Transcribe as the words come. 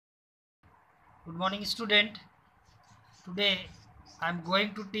Good morning, student. Today I am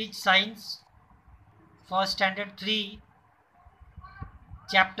going to teach science for standard 3,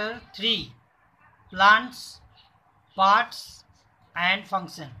 chapter 3, plants, parts and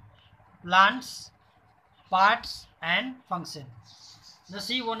function. Plants, parts and function. Now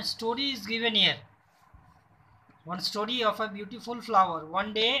see, one story is given here. One story of a beautiful flower.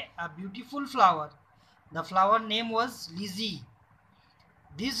 One day a beautiful flower. The flower name was Lizzie.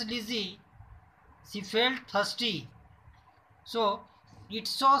 This Lizzie, she felt thirsty. So it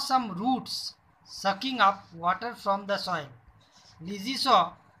saw some roots sucking up water from the soil. Lizzie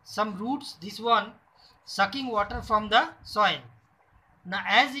saw some roots, this one sucking water from the soil. Now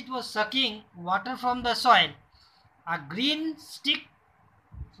as it was sucking water from the soil, a green stick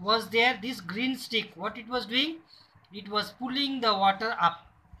was there. This green stick, what it was doing? It was pulling the water up.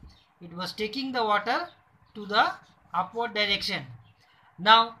 It was taking the water to the upward direction.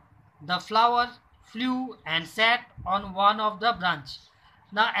 Now the flower flew and sat on one of the branch.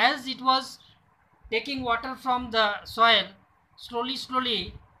 Now as it was taking water from the soil,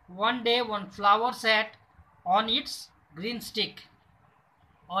 slowly, one day one flower sat on its green stick.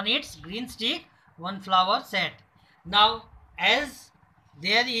 On its green stick, one flower sat. Now as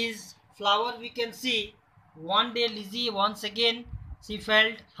there is flower, we can see one day Lizzie once again she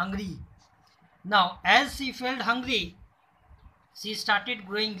felt hungry. Now as she felt hungry, she started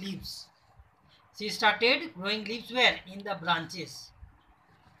growing leaves. She started growing leaves where? In the branches.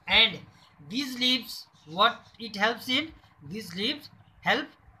 And these leaves, what it helps in? These leaves help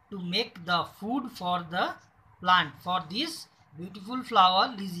to make the food for the plant, for this beautiful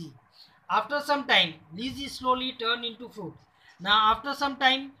flower Lizzie. After some time, Lizzie slowly turned into fruit. Now after some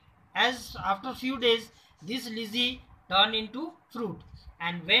time, as after few days, this Lizzie turned into fruit.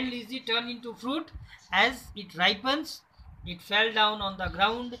 And when Lizzie turned into fruit, as it ripens, it fell down on the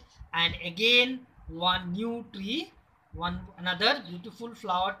ground, and again one new tree, another beautiful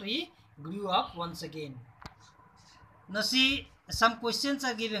flower tree grew up once again. Now see, some questions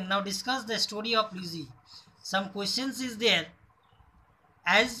are given. Now discuss the story of Lizzie. Some questions is there.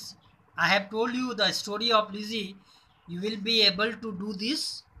 As I have told you the story of Lizzie, you will be able to do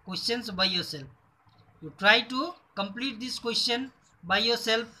these questions by yourself. You try to complete this question by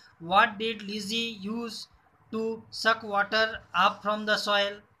yourself. What did Lizzie use to suck water up from the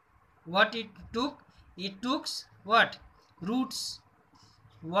soil? What it took? It took what? Roots.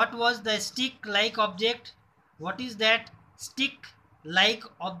 What was the stick-like object? What is that stick-like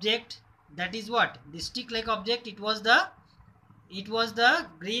object? That is what? The stick-like object, it was the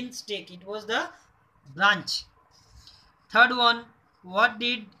green stick. It was the branch. Third one, what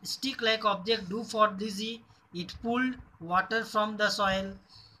did stick-like object do for Lizzie? It pulled water from the soil.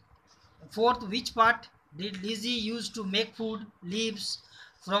 Fourth, which part did Lizzie use to make food? Leaves.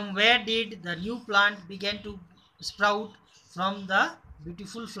 From where did the new plant begin to sprout? From the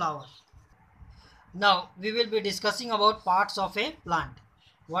beautiful flower. Now we will be discussing about parts of a plant.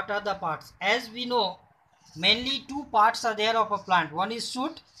 What are the parts? As we know, mainly two parts are there of a plant. One is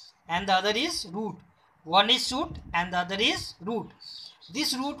shoot and the other is root. One is shoot and the other is root.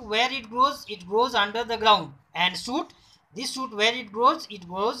 This root, where it grows under the ground. And shoot, this shoot where it grows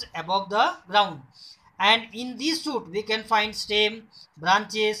above the ground. And in this shoot we can find stem,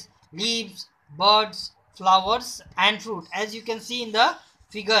 branches, leaves, buds, flowers and fruit. As you can see in the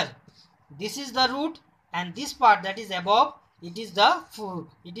figure, this is the root, and this part that is above, it is the fruit,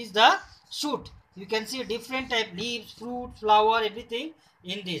 it is the shoot. You can see different type leaves, fruit, flower, everything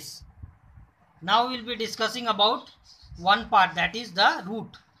in this. Now we will be discussing about one part, that is the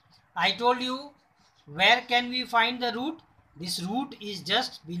root. I told you, where can we find the root? This root is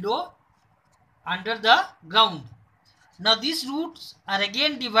just below, under the ground. Now these roots are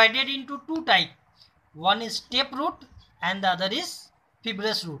again divided into two types. One is taproot and the other is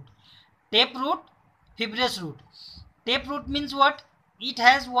fibrous root. Taproot, fibrous root. Taproot means what? It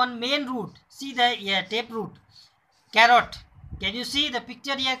has one main root. See the taproot. Carrot. Can you see the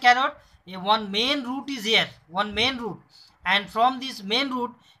picture here? Carrot. One main root is here. One main root. And from this main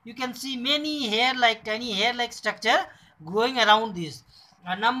root, you can see many tiny hair-like structure growing around this.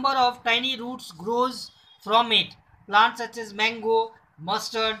 A number of tiny roots grows from it. Plants such as mango,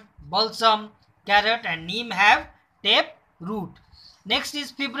 mustard, balsam, carrot and neem have tap root. Next is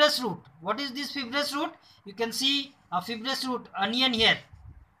fibrous root. What is this fibrous root? You can see a fibrous root, onion here.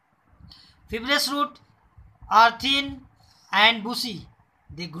 Fibrous root are thin and bushy.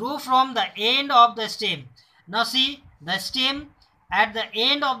 They grow from the end of the stem. Now see the stem, at the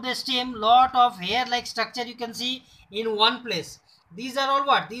end of the stem, lot of hair-like structure you can see in one place. These are all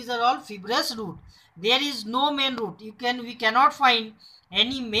what? These are all fibrous root. There is no main root. We cannot find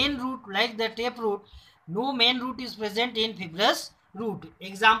any main root like the taproot, no main root is present in fibrous root.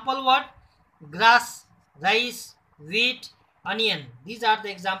 Example what? Grass, rice, wheat, onion. These are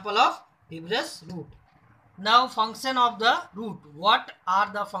the example of fibrous root. Now function of the root. What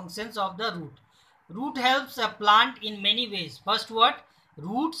are the functions of the root? Root helps a plant in many ways. First what?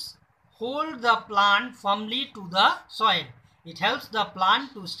 Roots hold the plant firmly to the soil. It helps the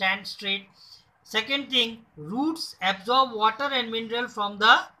plant to stand straight. Second thing, roots absorb water and mineral from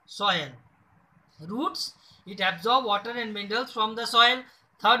the soil. Roots, it absorb water and minerals from the soil.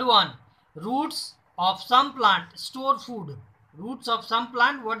 Third one, roots of some plant store food. Roots of some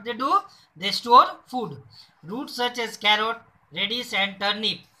plant, what they do? They store food. Roots such as carrot, radish and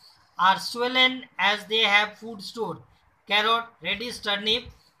turnip are swollen as they have food stored. Carrot, radish, turnip,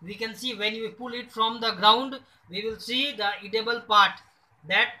 we can see when we pull it from the ground, we will see the edible part.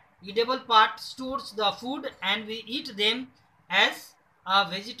 That edible part stores the food and we eat them as a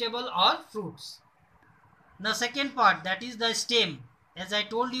vegetable or fruits. The second part, that is the stem. As I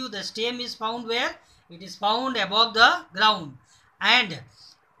told you, the stem is found where? It is found above the ground. And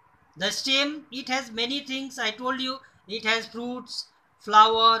the stem, it has many things. I told you, it has fruits,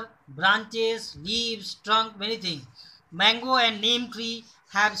 flower, branches, leaves, trunk, many things. Mango and neem tree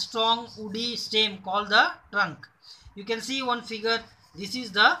have strong woody stem called the trunk. You can see one figure. This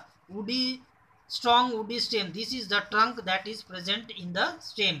is the strong woody stem. This is the trunk that is present in the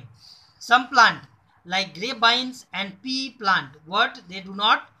stem. Some plant like grapevines and pea plant, what they do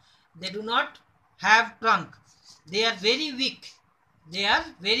not have trunk. They are very weak.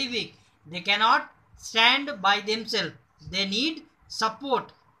 They cannot stand by themselves. They need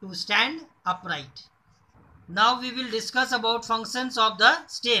support to stand upright. Now we will discuss about functions of the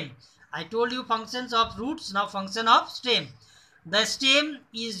stem. I told you functions of roots, now function of stem. The stem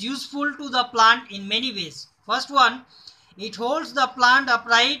is useful to the plant in many ways. First one, it holds the plant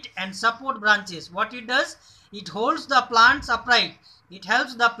upright and support branches. What it does? It holds the plants upright. It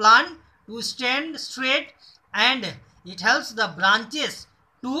helps the plant to stand straight and it helps the branches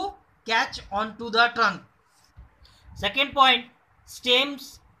to catch onto the trunk. Second point,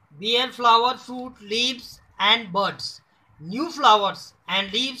 stems bear flower, fruit, leaves and buds. New flowers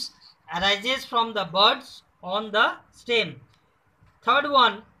and leaves arises from the buds on the stem. Third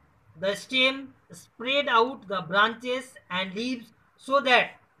one, the stem spread out the branches and leaves so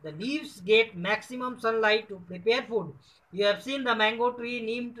that the leaves get maximum sunlight to prepare food. You have seen the mango tree,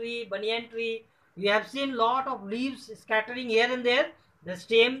 neem tree, banyan tree. You have seen lot of leaves scattering here and there. The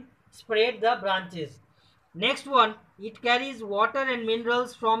stem spread the branches. Next one, it carries water and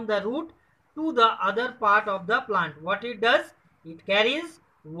minerals from the root to the other part of the plant. What it does? It carries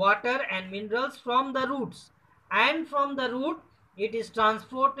water and minerals from the roots, and from the root it is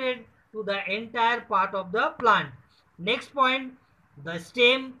transported to the entire part of the plant. Next point, the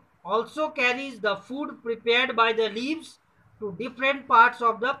stem also carries the food prepared by the leaves to different parts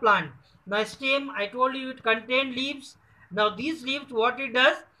of the plant. The stem, I told you, it contains leaves. Now these leaves, what it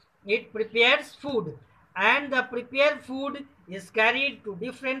does? It prepares food, and the prepared food is carried to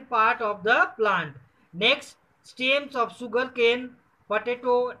different part of the plant. Next, stems of sugarcane,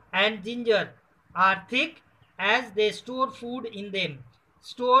 potato and ginger are thick as they store food in them.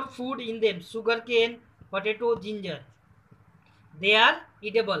 Sugarcane, potato, ginger. They are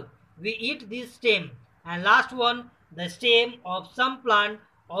edible. We eat this stem. And last one, the stem of some plant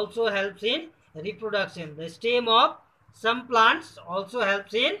also helps in reproduction. The stem of some plants also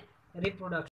helps in reproduction.